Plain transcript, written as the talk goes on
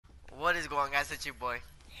What is going on, guys? It's your boy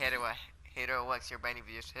Hater Wax here, brand new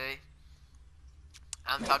video today.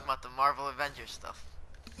 I'm talking about the Marvel Avengers stuff.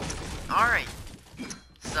 Alright,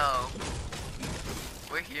 so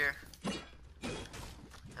we're here.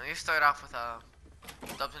 And we start off with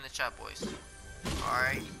dubs in the chat, boys.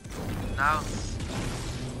 Alright. Now,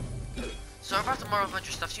 so about the Marvel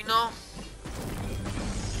Avengers stuff, you know,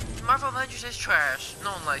 Marvel Avengers is trash. No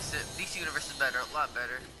one likes it. DC Universe is better, a lot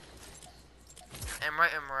better. I'm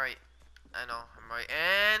right. I know, I'm right.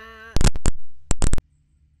 And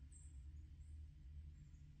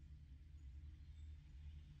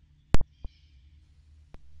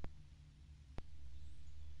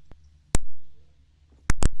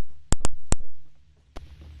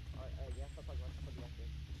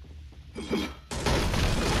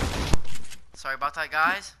sorry about that,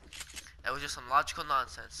 guys. That was just some logical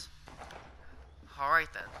nonsense. Alright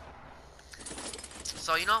then.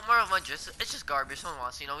 So, you know, Marvel Avengers, it's just garbage. No one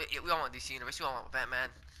wants, you know, we all want DC Universe, we all want Batman.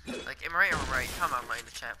 Like, am I right? Come on, right in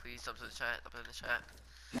the chat, please. Up in the chat.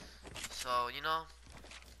 So, you know,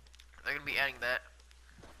 they're gonna be adding that.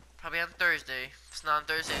 Probably on Thursday. If it's not on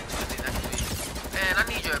Thursday, it's Tuesday next week. And I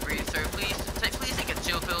need you to breathe, sir. Please take a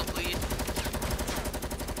chill pill, please.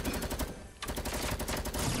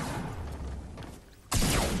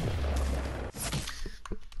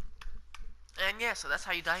 And yeah, so that's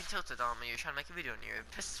how you die tilted on me. You're trying to make a video and it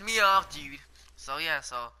pisses me off, dude. So yeah,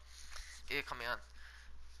 so it coming on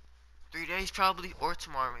 3 days probably, or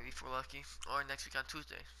tomorrow maybe if we're lucky, or next week on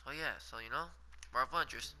Tuesday. So yeah, so you know, Marvel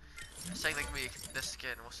Avengers. Saying like me, this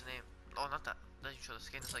skin. What's the name? Oh, not that. Doesn't show the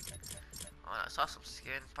skin. It's like, oh, I saw some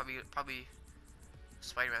skin. Probably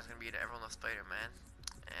Spider-Man's gonna be it. Everyone loves Spider-Man,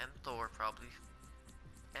 and Thor probably,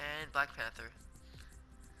 and Black Panther.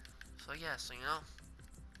 So yeah, so you know.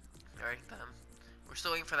 Alright, we're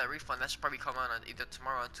still waiting for that refund. That should probably come on either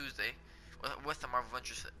tomorrow or Tuesday with the Marvel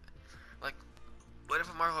Avengers. Like,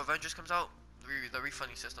 whenever Marvel Avengers comes out, the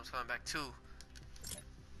refunding system's coming back too.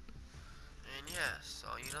 And yeah, so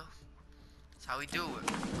you know, that's how we do it.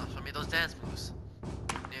 Now show me those dance moves.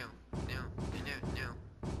 New.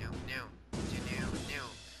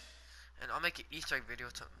 And I'll make an Easter egg video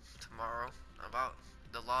tomorrow about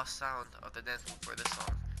the lost sound of the dance move for this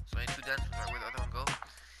song. So I need 2 dance moves, where the other one go.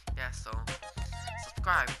 Yeah, so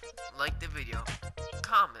subscribe, like the video,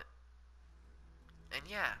 comment, and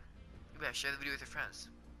yeah, you better share the video with your friends.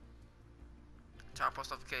 Turn on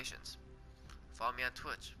post notifications. Follow me on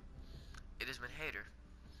Twitch. It has been Hater,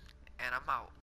 and I'm out.